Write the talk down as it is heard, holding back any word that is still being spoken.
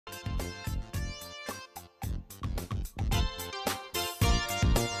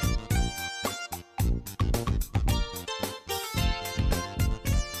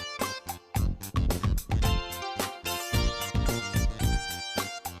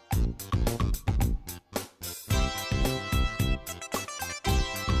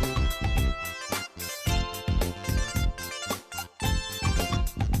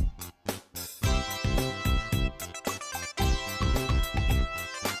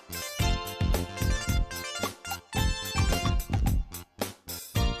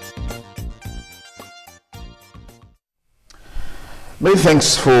Many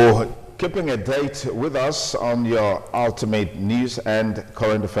thanks for keeping a date with us on your ultimate news and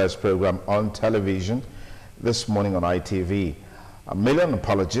current affairs program on television this morning on ITV. A million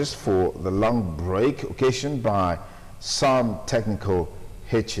apologies for the long break occasioned by some technical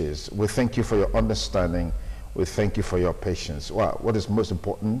hitches. We thank you for your understanding. We thank you for your patience. Well, what is most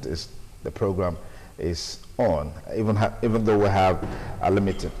important is the program is on, even though we have a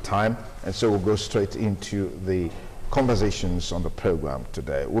limited time. And so we'll go straight into the conversations on the program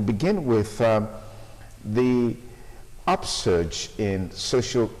today. We'll begin with the upsurge in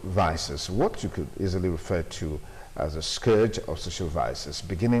social vices, what you could easily refer to as a scourge of social vices,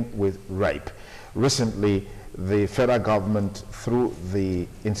 beginning with rape. Recently, the federal government, through the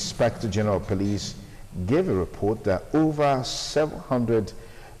Inspector General of Police, gave a report that over 700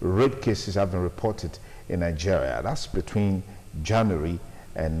 rape cases have been reported in Nigeria. That's between January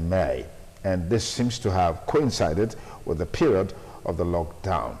and May. And this seems to have coincided with the period of the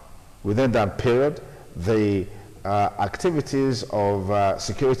lockdown. Within that period, the activities of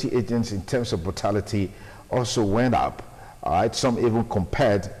security agents in terms of brutality also went up. Some even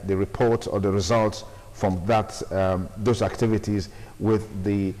compared the report or the results from that those activities with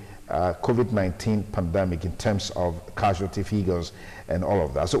the COVID-19 pandemic in terms of casualty figures and all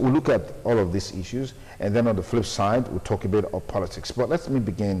of that. So we'll look at all of these issues, and then on the flip side, we'll talk a bit of politics. But let me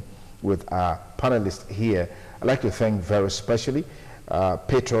begin with our panelist here. I'd like to thank very specially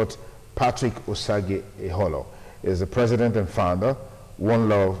Patriot Patrick Osage-Iholo. He is the president and founder, One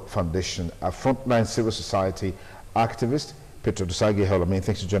Love Foundation, a frontline civil society activist. Patriot Osage-Iholo, many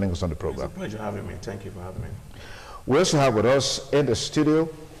thanks for joining us on the program. It's a pleasure having me. Thank you for having me. We also have with us in the studio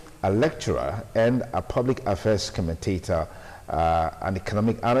a lecturer and a public affairs commentator, an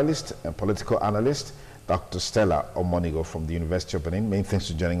economic analyst and political analyst, Dr. Stella Omonigo from the University of Benin. Many thanks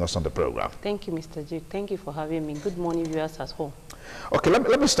for joining us on the program. Thank you, Mr. Duke. Thank you for having me. Good morning, viewers at home. Okay,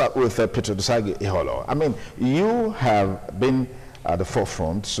 let me start with Patriot Osage-Iholo. I mean, you have been at the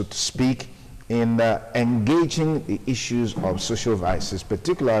forefront, so to speak, in engaging the issues of social vices,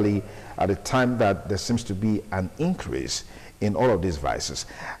 particularly at a time that there seems to be an increase in all of these vices.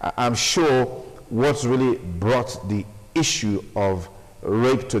 I'm sure what's really brought the issue of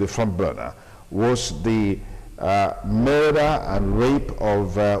rape to the front burner was the murder and rape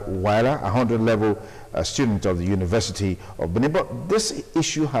of Wyler, a 100-level student of the University of Benin. But this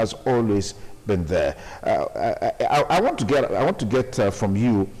issue has always been there. I want to get from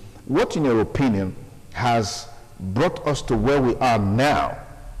you, what in your opinion has brought us to where we are now?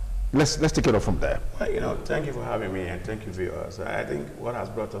 Let's take it off from there. Well, thank you for having me, and thank you, viewers. I think what has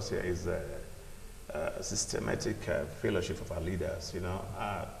brought us here is a systematic fellowship of our leaders.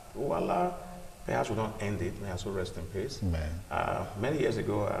 Voila, perhaps we don't end it. May also rest in peace. Many years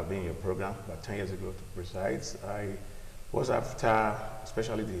ago, I've been in your program, about 10 years ago to precise. I was after,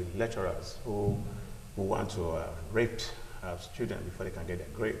 especially the lecturers who want to rape students before they can get their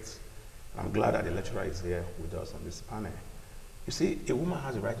grades. I'm glad that the lecturer is here with us on this panel. You see, a woman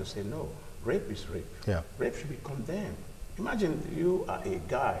has the right to say no. Rape is rape. Yeah. Rape should be condemned. Imagine you are a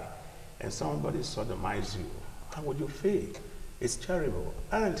guy and somebody sodomizes you. How would you feel? It's terrible.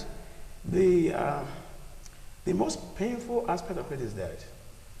 And the most painful aspect of it is that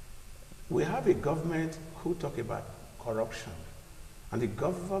we have a government who talk about corruption. And the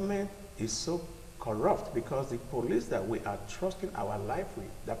government is so corrupt because the police that we are trusting our life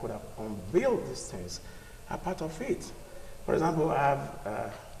with, that could have unveiled these things, are part of it. For example, I have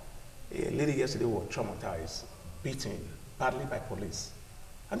a lady yesterday who was traumatized, beaten badly by police.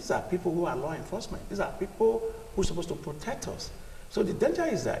 And these are people who are law enforcement. These are people who are supposed to protect us. So the danger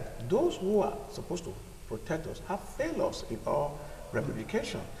is that those who are supposed to protect us have failed us in all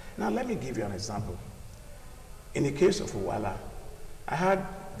ramifications. Now let me give you an example. In the case of Uwala, I had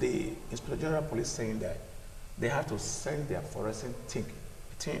the Inspector General of Police saying that they have to send their forensic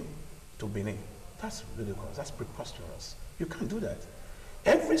team to Benin. That's ridiculous. That's preposterous. You can't do that.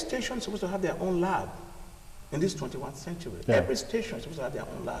 Every station is supposed to have their own lab in this 21st century. Yeah. Every station is supposed to have their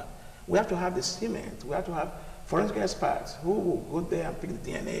own lab. We have to have the cement. We have to have forensic experts who will go there and pick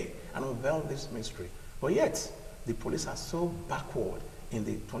the DNA and unveil this mystery. But yet, the police are so backward in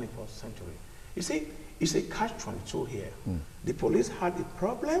the 21st century. You see, it's a catch-22 here. The police had a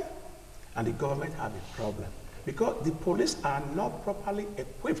problem and the government had a problem because the police are not properly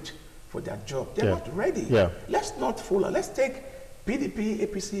equipped for their job. They're not ready. Let's not fool us. Let's take PDP,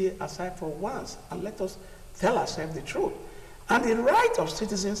 APC aside for once and let us tell ourselves the truth. And the rights of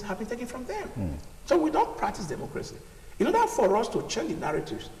citizens have been taken from them. So we don't practice democracy. In order for us to change the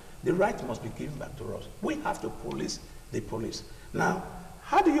narratives, the right must be given back to us. We have to police the police. Now,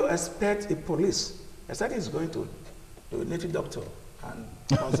 how do you expect a police, a is going to a native doctor and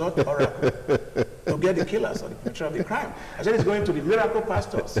consult Oracle to get the killers or the perpetrator of the crime. I said it's going to the miracle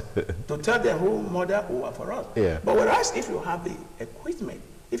pastors to tell them who murder who are for us. Yeah. But whereas if you have the equipment,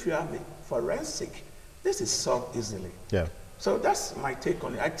 if you have the forensic, this is solved easily. Yeah. So that's my take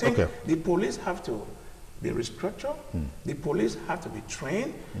on it. I think the police have to be restructured. The police have to be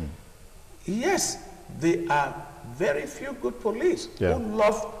trained. Yes, there are very few good police who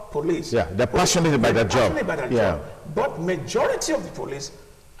love police. Yeah, they're passionate about their job. Job. But majority of the police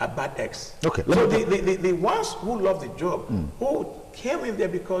are bad eggs. Okay. So the ones who love the job, who came in there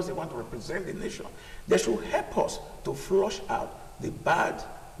because they want to represent the nation, they should help us to flush out the bad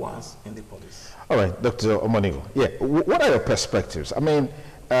ones in the police. All right, Dr. Omonigo. Yeah, what are your perspectives? I mean,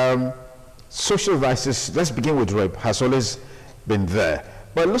 social vices, let's begin with rape, has always been there.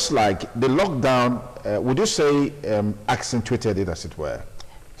 But it looks like the lockdown, would you say, accentuated it, as it were?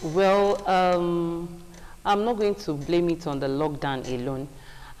 Well, I'm not going to blame it on the lockdown alone.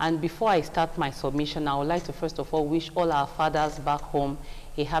 And before I start my submission, I would like to first of all wish all our fathers back home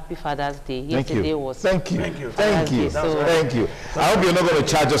a happy Father's Day. Yesterday was Thank you. So Thank you. I hope you're not going to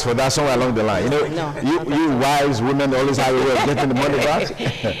charge us for that somewhere along the line. You know, No, you wives, women always have a way of getting the money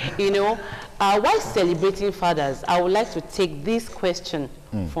back. You know, while celebrating fathers, I would like to take this question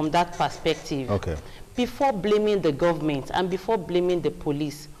from that perspective. Okay. Before blaming the government and before blaming the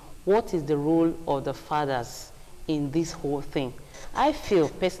police, what is the role of the fathers in this whole thing? I feel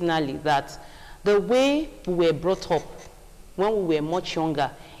personally that the way we were brought up when we were much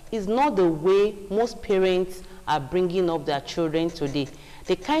younger is not the way most parents are bringing up their children today.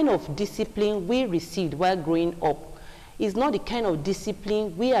 The kind of discipline we received while growing up is not the kind of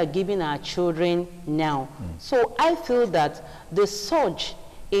discipline we are giving our children now. So I feel that the surge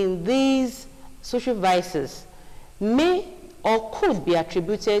in these social vices may or could be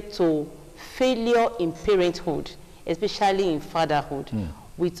attributed to failure in parenthood, especially in fatherhood,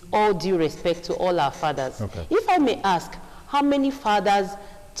 with all due respect to all our fathers. Okay. If I may ask, how many fathers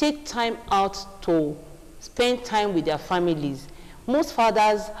take time out to spend time with their families? Most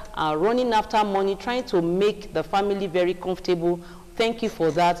fathers are running after money, trying to make the family very comfortable. Thank you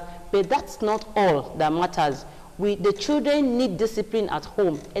for that. But that's not all that matters. The children need discipline at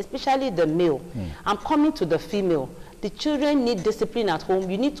home, especially the male. I'm coming to the female. The children need discipline at home.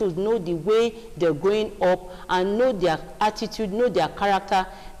 You need to know the way they're growing up and know their attitude, know their character.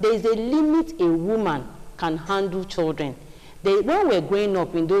 There is a limit a woman can handle children. When we're growing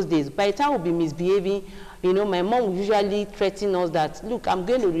up in those days, by the time we'll be misbehaving, you know, my mom will usually threaten us that, look, I'm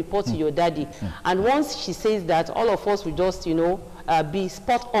going to report to your daddy. And once she says that, all of us will just, you know, be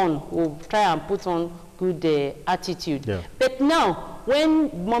spot on. We'll try and put on good attitude. Yeah. But now,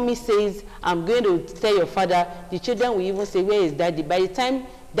 when mommy says, I'm going to tell your father, the children will even say, where is daddy? By the time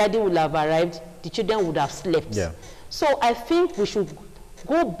daddy will have arrived, the children would have slept. Yeah. So I think we should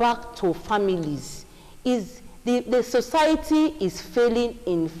go back to families. The society is failing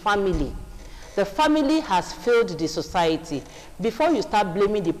in family. The family has failed the society. Before you start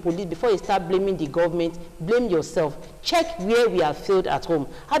blaming the police, before you start blaming the government, blame yourself. Check where we have failed at home.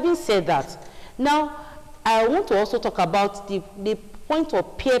 Having said that, now I want to also talk about the point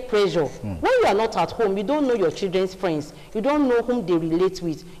of peer pressure. When you are not at home, you don't know your children's friends. You don't know whom they relate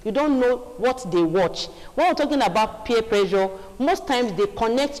with. You don't know what they watch. When we're talking about peer pressure, most times they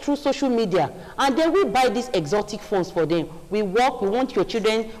connect through social media, and then we buy these exotic phones for them. We work, we want your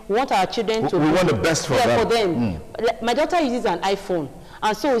children, we want our children to... We want the best for them. My daughter uses an iPhone.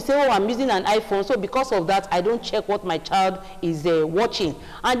 And so we say, oh, I'm using an iPhone, so because of that, I don't check what my child is watching.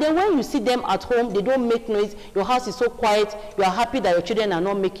 And then when you see them at home, they don't make noise, your house is so quiet, you are happy that your children are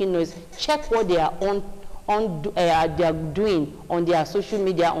not making noise. Check what they are they are doing on their social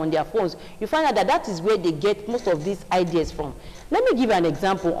media, on their phones. You find out that that is where they get most of these ideas from. Let me give you an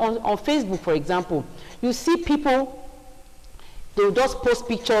example. On Facebook, for example, you see people, they will just post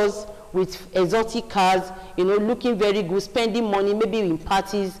pictures with exotic cars, you know, looking very good, spending money, maybe in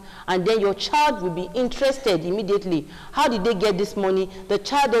parties, and then your child will be interested immediately. How did they get this money? The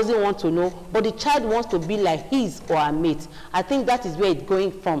child doesn't want to know, but the child wants to be like his or her mate. I think that is where it's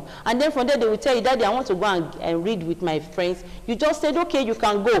going from. And then from there, they will tell you, Daddy, I want to go and read with my friends. You just said, okay, you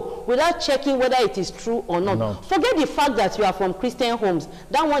can go, without checking whether it is true or not. No. Forget the fact that you are from Christian homes.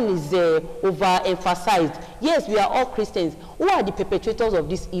 That one is overemphasized. Yes, we are all Christians. Who are the perpetrators of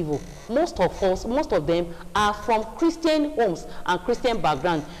this evil? Most of them are from Christian homes and Christian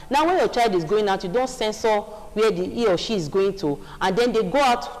background. Now, when your child is going out, you don't censor where he or she is going to, and then they go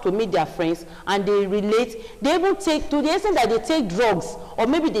out to meet their friends and they relate. They even take, to the extent that they take drugs, or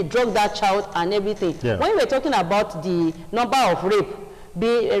maybe they drug that child and everything. Yeah. When we're talking about the number of rape,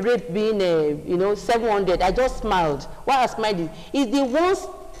 rape being, you know, 700, I just smiled. Why I smiled is the ones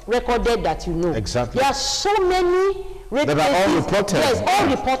recorded that you know. Exactly. There are so many rape that cases. Are all reported. Yes, all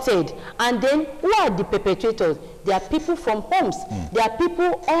reported. And then who are the perpetrators? They are people from homes. They are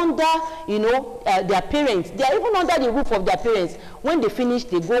people under, you know, their parents. They are even under the roof of their parents. When they finish,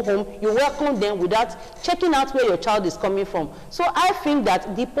 they go home. You welcome them without checking out where your child is coming from. So I think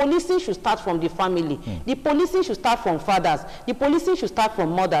that the policing should start from the family. The policing should start from fathers. The policing should start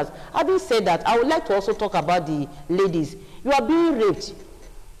from mothers. Having said that, I would like to also talk about the ladies. You are being raped.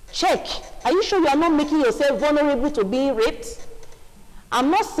 Check. Are you sure you are not making yourself vulnerable to being raped? I'm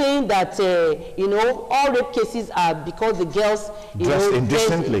not saying that, you know, all rape cases are because the girls, you dressed know,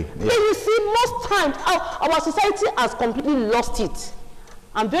 indecently. Yeah, you see, most times our society has completely lost it.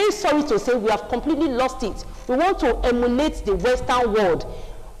 I'm very sorry to say we have completely lost it. We want to emulate the Western world.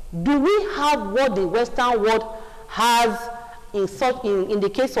 Do we have what the Western world has in the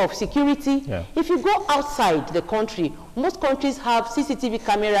case of security? Yeah. If you go outside the country, most countries have CCTV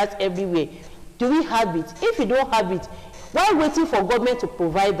cameras everywhere. Do we have it? If you don't have it, while waiting for government to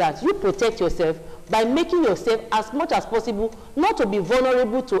provide that, you protect yourself by making yourself as much as possible not to be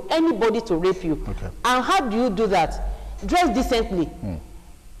vulnerable to anybody to rape you. Okay. And how do you do that? Dress decently.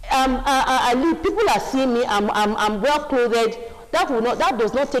 People are seeing me, I'm well clothed. That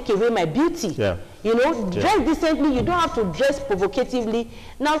does not take away my beauty. Yeah. You know, dress decently. You don't have to dress provocatively.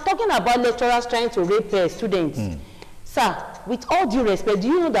 Now, talking about lecturers trying to rape students. Sir, with all due respect, do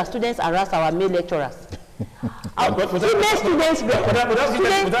you know that students harass our male lecturers? Female students,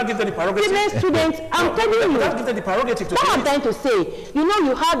 without giving the prerogative. female students, I'm telling you. Without giving the prerogative to What I'm trying to say, you know,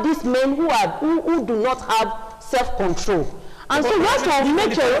 you have these men who do not have self-control. And so you have to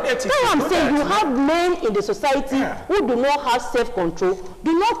make sure, that's what I'm saying, you have men in the society who do not have self-control,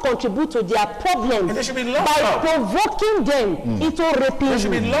 do not contribute to their problems by provoking them into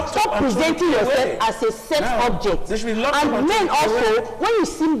raping you. Stop presenting yourself as a sex object. And men also, when you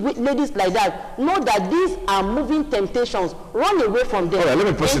see ladies like that, know that these are moving temptations. Run away from them. All right, let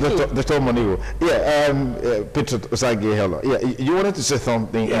me proceed, Dr. Monigo. Yeah, Peter Osagi-Helo. Yeah, you wanted to say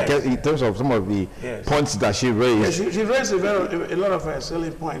something in terms of some of the points that she raised. Yes, she raised a lot of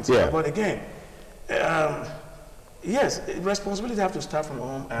salient points. Yeah. But again, yes, responsibility have to start from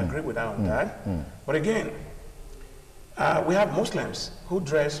home. I agree with that on that. But again, we have Muslims who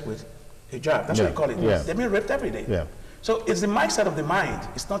dress with hijab. That's what you call it. Yeah. They're being raped every day. Yeah. So it's the mindset of the mind.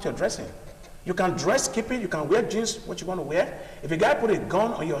 It's not your dressing. You can dress, keep it. You can wear jeans, what you want to wear. If a guy put a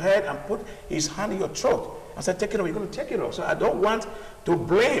gun on your head and put his hand in your throat and said, take it off, you're going to take it off. So I don't want to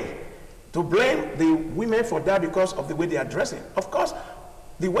blame the women for that because of the way they are dressing. Of course,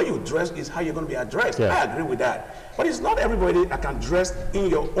 the way you dress is how you're going to be addressed. Yeah. I agree with that. But it's not everybody that can dress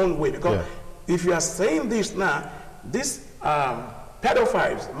in your own way, because if you are saying this now, these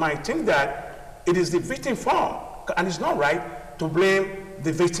pedophiles might think that it is the victim fault, and it's not right to blame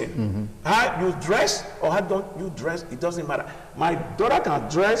the victim. How you dress or how don't you dress, it doesn't matter. My daughter can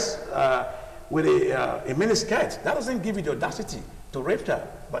dress with a mini skirt. That doesn't give you the audacity to rape her,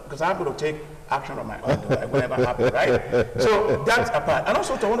 but because I'm going to take action on my own, whatever happens, right? So that's apart. And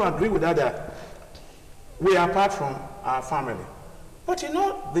also, I want to agree with that we are apart from our family. But you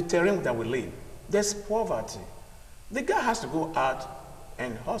know, the terrain that we live, there's poverty. The guy has to go out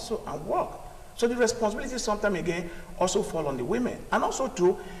and hustle and work. So the responsibility sometimes again also fall on the women. And also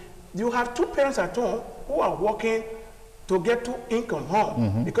too, you have two parents at home who are working to get two income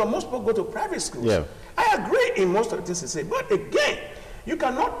home, because most people go to private schools. Yeah. I agree in most of the things they say, but again, you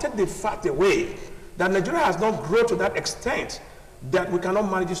cannot take the fact away that Nigeria has not grown to that extent that we cannot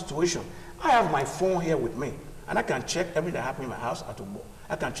manage the situation. I have my phone here with me, and I can check everything that happens in my house at Ugbo.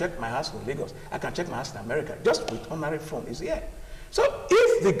 I can check my house in Lagos. I can check my house in America. Just with ordinary phone is here. So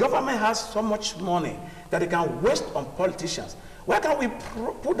if the government has so much money that they can waste on politicians, why can't we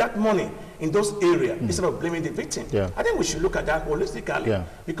put that money in those areas instead of blaming the victim? Yeah. I think we should look at that holistically,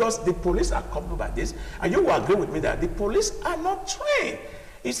 because the police are coupled by this, and you will agree with me that the police are not trained.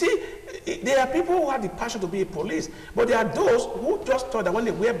 You see, there are people who have the passion to be a police, but there are those who just thought that when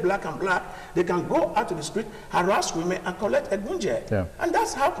they wear black and black, they can go out to the street, harass women, and collect a gunje. Yeah. And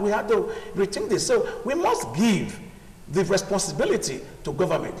that's how we have to rethink this. So we must give the responsibility to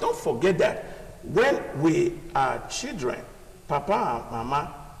government. Don't forget that when we are children, Papa and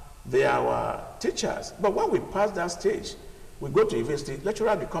Mama, they are our teachers. But when we pass that stage, we go to university,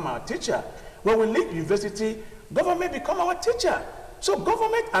 lecturers become our teacher. When we leave university, government become our teacher. So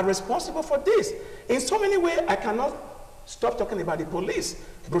government are responsible for this. In so many ways, I cannot stop talking about the police,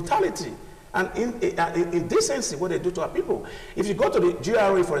 brutality, and indecency, what they do to our people. If you go to the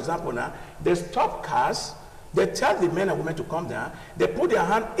GRA, for example, now, they stop cars They tell the men and women to come down. They put their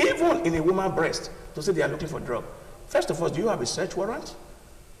hand even in a woman's breast to say they are looking for drug. First of all, do you have a search warrant?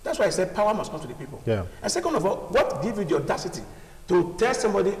 That's why I said power must come to the people. Yeah. And second of all, what gives you the audacity to tell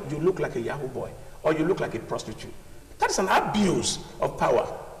somebody you look like a Yahoo boy or you look like a prostitute? That is an abuse of power.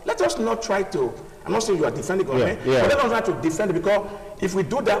 Let us not try to, I'm not saying you are defending government, but let us try to defend it, because if we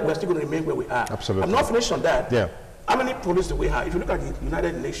do that, we're still going to remain where we are. Absolutely. I'm not finished on that. Yeah. How many police do we have? If you look at the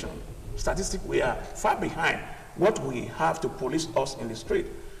United Nations statistic, we are far behind what we have to police us in the street.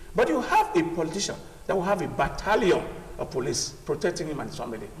 But you have a politician that will have a battalion of police protecting him and his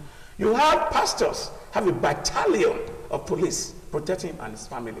family. You have pastors have a battalion of police protecting him and his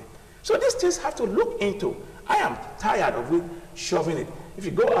family. So these things have to look into. I am tired of it shoving it. If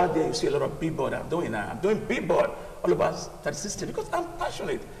you go out there, you see a lot of billboard. I'm doing billboard all about statistics because I'm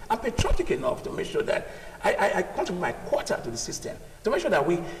passionate. I'm patriotic enough to make sure that I contribute my quarter to the system, to make sure that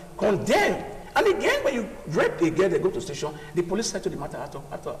we condemn. And again, when you rape a girl, they go to station, the police settle the matter out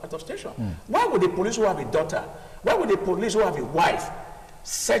of station. Why would the police who have a daughter, why would the police who have a wife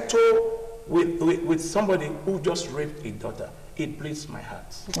settle with somebody who just raped a daughter? It bleeds my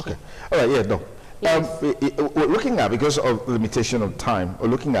heart. Okay. All right, yeah, no. Yes. We're looking at, because of limitation of time, we're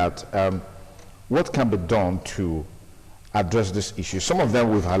looking at what can be done to address this issue. Some of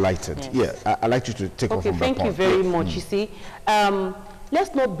them we've highlighted. Yes. Yeah, I'd like you to take off from that point. Thank you very much. You see,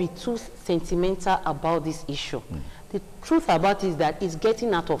 let's not be too sentimental about this issue. The truth about it is that it's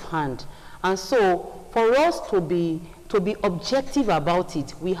getting out of hand. And so, for us to be objective about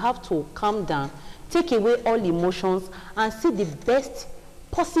it, we have to calm down, take away all emotions, and see the best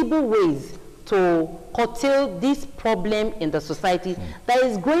possible ways to curtail this problem in the society that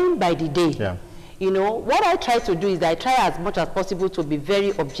is growing by the day. Yeah. You know, what I try to do is that I try as much as possible to be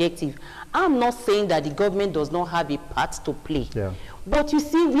very objective. I'm not saying that the government does not have a part to play. Yeah. But you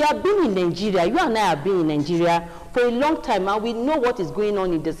see, we have been in Nigeria, you and I have been in Nigeria for a long time, and we know what is going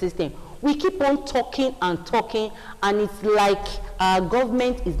on in the system. We keep on talking and talking, and it's like our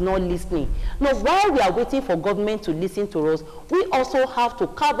government is not listening. Now, while we are waiting for government to listen to us, we also have to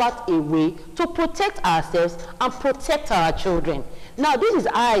carve out a way to protect ourselves and protect our children. Now, this is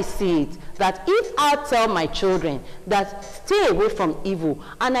how I see it, that if I tell my children that stay away from evil,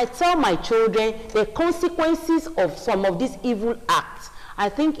 and I tell my children the consequences of some of these evil acts, I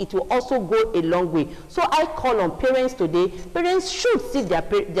think it will also go a long way. So I call on parents today. Parents should sit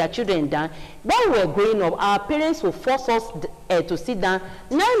their children down. While we're growing up, our parents will force us to sit down.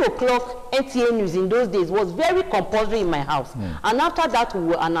 9 o'clock NTA News in those days was very compulsory in my house. And after that, we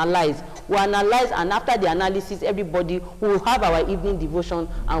will analyze. And after the analysis, everybody will have our evening devotion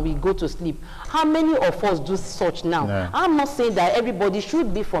and we go to sleep. How many of us do such now? Yeah. I'm not saying that everybody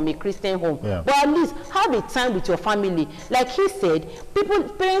should be from a Christian home, but at least have a time with your family. Like he said,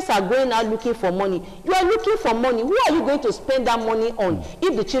 parents are going out looking for money. You are looking for money. Who are you going to spend that money on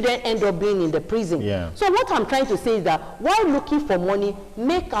if the children end up being in the prison? So what I'm trying to say is that while looking for money,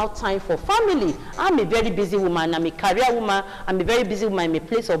 make out time for family. I'm a very busy woman. I'm a career woman. I'm a very busy woman in a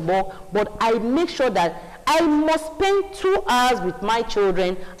place of work. But I make sure that I must spend 2 hours with my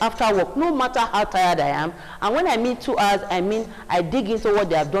children after work, no matter how tired I am. And when I mean 2 hours, I mean I dig into what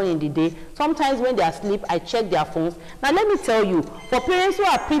they have done in the day. Sometimes when they are asleep, I check their phones. Now let me tell you, for parents who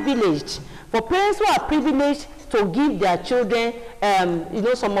are privileged, to give their children, you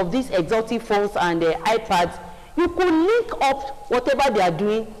know, some of these exotic phones and iPads, you could link up whatever they are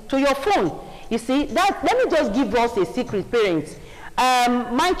doing to your phone. You see, that, let me just give us a secret, parents.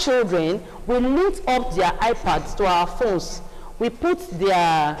 My children will link up their iPads to our phones. We put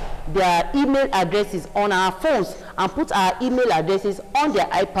their email addresses on our phones and put our email addresses on their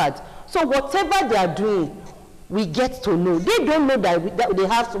iPads. So whatever they are doing, we get to know. They don't know that we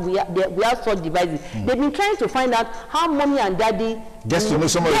have such devices. They've been trying to find out how mommy and daddy just to know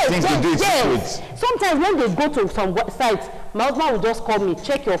some of the things they do. Yes. Sometimes when they go to some sites, my husband will just call me,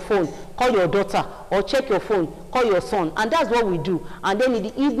 check your phone, call your daughter, or check your phone, call your son. And that's what we do. And then in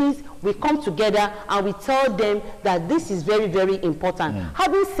the evenings, we come together and we tell them that this is very, very important.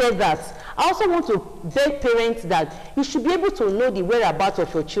 Having said that, I also want to beg parents that you should be able to know the whereabouts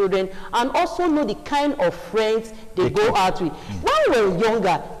of your children and also know the kind of friends they go out with. When we were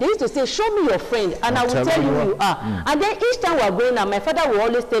younger, they used to say, show me your friend, and I will tell you who you are. And then each time we are going out, my father will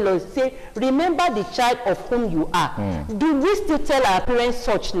always tell us, say, remember the child of whom you are. Do we still tell our parents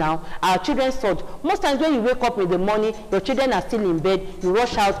such now, our children such? Most times when you wake up in the morning, your children are still in bed, you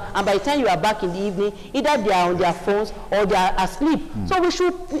rush out, and by the time you are back in the evening, either they are on their phones or they are asleep. So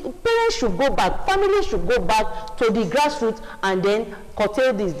parents should go back, families should go back to the grassroots and then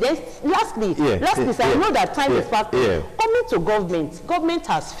curtail this. Then lastly, I know that time is fast. Coming to government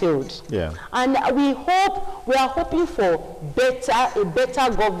has failed. And we are hoping for a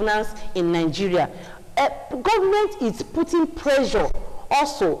better governance in Nigeria. Government is putting pressure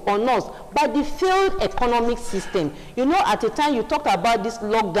also on us by the failed economic system. You know, at the time you talked about this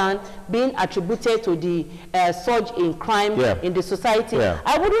lockdown being attributed to the surge in crime in the society.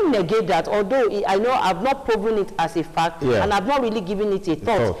 I wouldn't negate that, although I know I've not proven it as a fact and I've not really given it a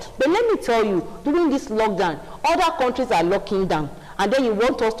thought. But let me tell you, during this lockdown, other countries are locking down. And then you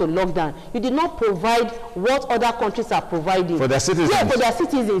want us to lock down. You did not provide what other countries are providing. For their citizens. Yeah, for their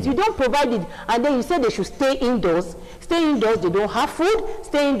citizens. You don't provide it. And then you say they should stay indoors. Stay indoors, they don't have food.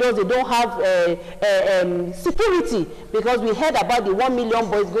 Stay indoors, they don't have security. Because we heard about the 1 million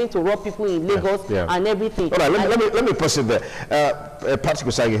boys going to rob people in Lagos and everything. All right, let me pause it there. Patrick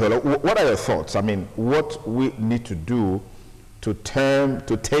Osagihola, what are your thoughts? I mean, what we need to do to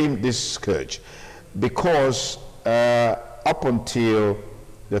tame this scourge? Because up until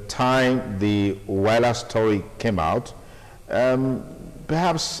the time the Weiler story came out,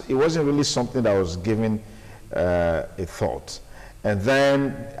 perhaps it wasn't really something that was given a thought. And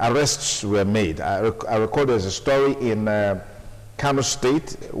then arrests were made. I recall there's a story in Kano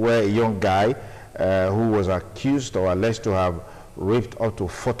State where a young guy who was accused or alleged to have raped up to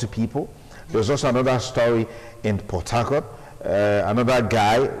 40 people. There was also another story in Port Harcourt. Another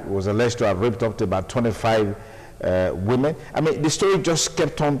guy was alleged to have raped up to about 25 women. I mean, the story just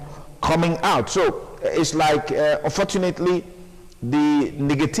kept on coming out. So it's like, unfortunately, the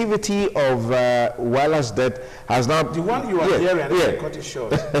negativity of Weiler's death has now... The one you are hearing, I cut it short.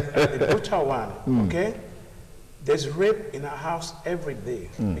 The brutal one, okay? There's rape in our house every day.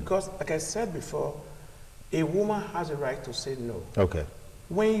 Because, like I said before, a woman has a right to say no. Okay.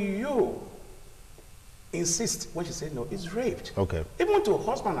 When you insist when she says no, it's raped. Okay. Even to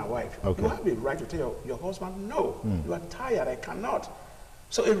husband and wife, you have the right to tell your husband, no, you are tired, I cannot.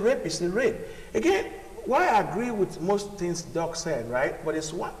 So a rape is a rape. Again, why I agree with most things Doc said, right? But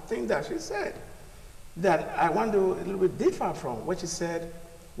it's one thing that she said that I want to a little bit differ from what she said,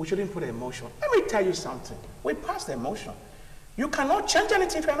 we shouldn't put emotion. Let me tell you something. We passed the emotion. You cannot change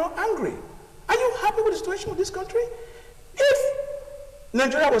anything if you're not angry. Are you happy with the situation of this country? If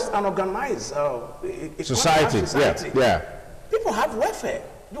Nigeria was an organized society. People have welfare.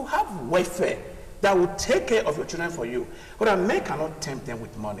 You have welfare that will take care of your children for you. But men cannot tempt them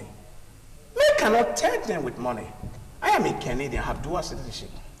with money. Men cannot tempt them with money. I am a Canadian, I have dual citizenship.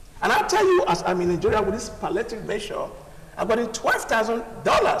 And I'll tell you, as I'm in Nigeria with this palliative measure, I got in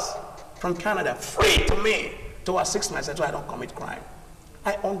 $12,000 from Canada, free to me, to assist myself so I don't commit crime.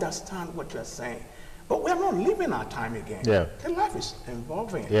 I understand what you're saying. But we are not living our time again. The life is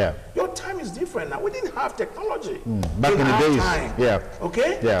evolving. Your time is different now. We didn't have technology back in the days. Time.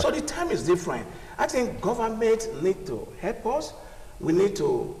 Okay? So the time is different. I think government need to help us. We need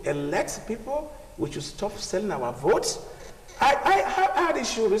to elect people. We should stop selling our votes. I had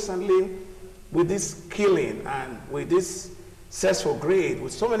issue recently with this killing and with this sex for grade,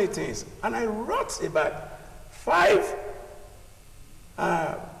 with so many things. And I wrote about 5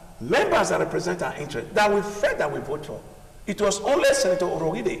 members that represent our interest, that we felt that we vote for. It was only Senator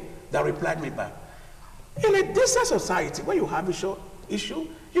Orogide that replied me back. In a decent society, when you have issue,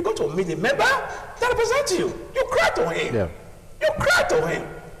 you go to meet a member that represents you. You cry to him. You cry to him.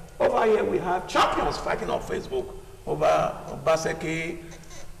 Over here, we have champions fighting on Facebook over Obaseki,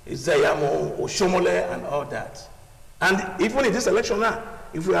 Izayamo, Oshomole, and all that. And even in this election now,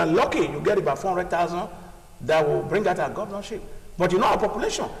 if we are lucky, you get about 400,000 that will bring out our governorship. But you know our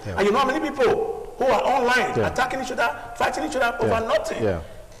population, and you know how many people who are online attacking each other, fighting each other over nothing.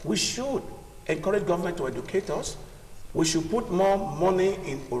 We should encourage government to educate us. We should put more money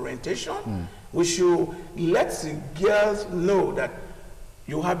in orientation. We should let the girls know that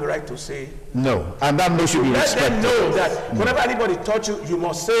you have the right to say no, and that no should be respected. Let them know that whenever anybody touch you, you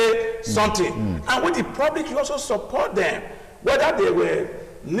must say something. And with the public, you also support them, whether they were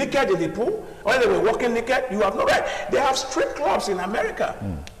naked in the pool or they were walking naked. You have no right. They have strip clubs in America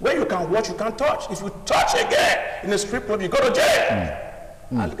where you can watch, you can touch. If you touch again in a strip club, you go to jail.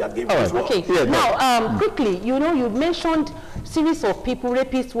 Quickly, you know, you mentioned series of people,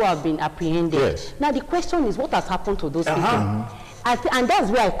 rapists who have been apprehended. Now the question is, what has happened to those people? And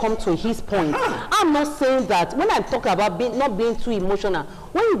that's where I come to his point. I'm not saying that when I talk about not being too emotional,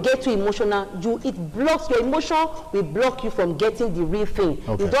 when you get too emotional, it blocks your emotion, will block you from getting the real thing.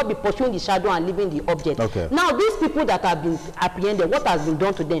 You don't be pursuing the shadow and leaving the object. Now, these people that have been apprehended, what has been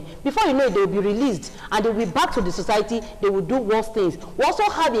done to them? Before you know it, they will be released and they will be back to the society. They will do worse things. We also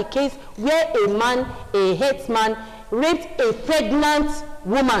have a case where a man, a headsman, raped a pregnant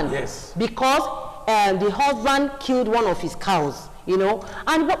woman because the husband killed one of his cows, you know.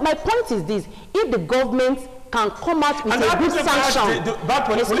 And what my point is this: if the government can come out with a good sanction,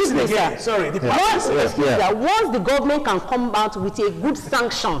 excuse me, sir. Sorry, once the government can come out with a good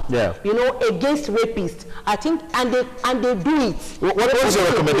sanction, you know, against rapists, I think, and they do it. What is your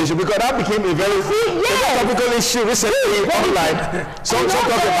recommendation? Because that became a very topical issue recently online. Some talk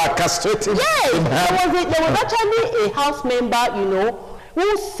about castrating. There was actually a House member, you know,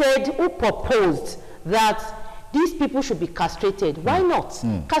 who proposed that these people should be castrated. Why not?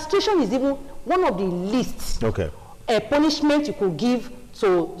 Castration is even one of the least punishment you could give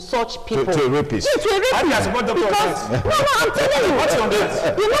to such people. To a rapist. Yeah, to a rapist. Because, I'm telling you. What's on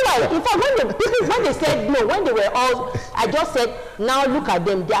this? You know why? In fact, when they said no, when they were all, I just said, now look at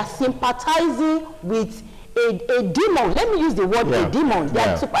them. They are sympathizing with a demon. Let me use the word a demon. They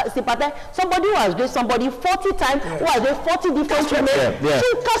are sympathizing. Somebody who has raped somebody 40 times, who has raped 40 different women,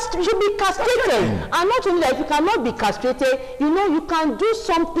 should be castrated. And not only that, if you cannot be castrated, you know, you can do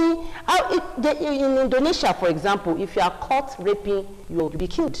something. In Indonesia, for example, if you are caught raping, you'll be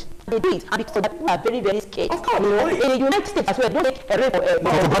killed. They do it, and because people are very, very scared. Of course, you know, in the United States as well, don't take a rape or a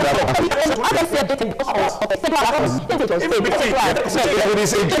now,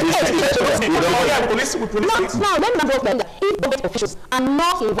 let me know that if government officials are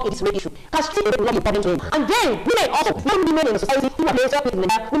not involved in this rape issue, castration will not be a problem to them. And then, women also, women in the society who are raised up with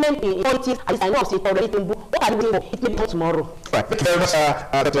women in politics, at least I know of state already, what are they doing for? It may be tomorrow. Right. Thank you very much,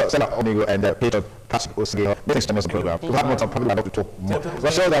 Dr. Stella Onigo and Peter Patrick Osage. This is the program. We'll have more time, probably like to talk more.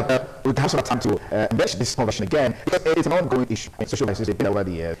 We're sure that we have some time to invest this conversation again, because it's an ongoing issue. Social licenses have been over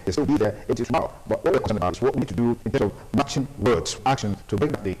the years. They still be there. It is now. But what we're concerned about is what we need to do in terms of matching words, action to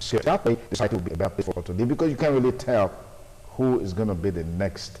bring back the serious. That way, the society will be a better place for us to live, because you can't really tell who is going to be the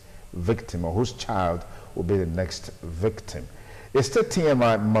next victim or whose child will be the next victim. It's still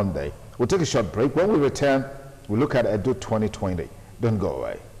TMI Monday. We'll take a short break. When we return, we'll look at Edu 2020. Don't go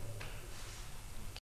away.